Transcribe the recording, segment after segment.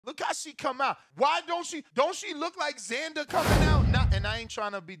how she come out. Why don't she look like Xander coming out? And I ain't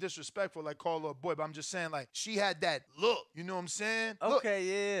trying to be disrespectful, like call her a boy, but I'm just saying, like, she had that look. You know what I'm saying? Okay,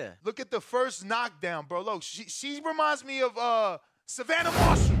 look, yeah. Look at the first knockdown, bro. Look, she reminds me of Savannah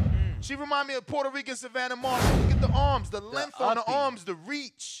Marshall. She remind me of Puerto Rican Savannah Marshall. Look at the arms, the length on the arms, the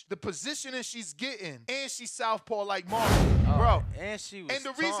reach, the positioning she's getting. And she's southpaw like Marshall, bro. And she was And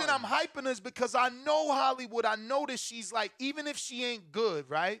the reason I'm hyping her is because I know Hollywood. I know that she's like, even if she ain't good,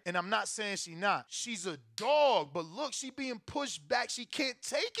 right? And I'm not saying she not. She's a dog. But look, she being pushed back. She can't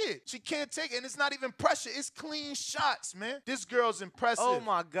take it. She can't take it. And it's not even pressure. It's clean shots, man. This girl's impressive. Oh,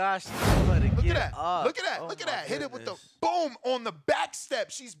 my gosh. She told her to get up. Look at that. Look at that. Hit it with the boom on the back step.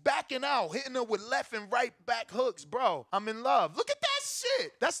 She's backing out, hitting her with left and right back hooks, bro. I'm in love. Look at that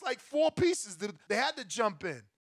shit. That's like 4 pieces. They had to jump in.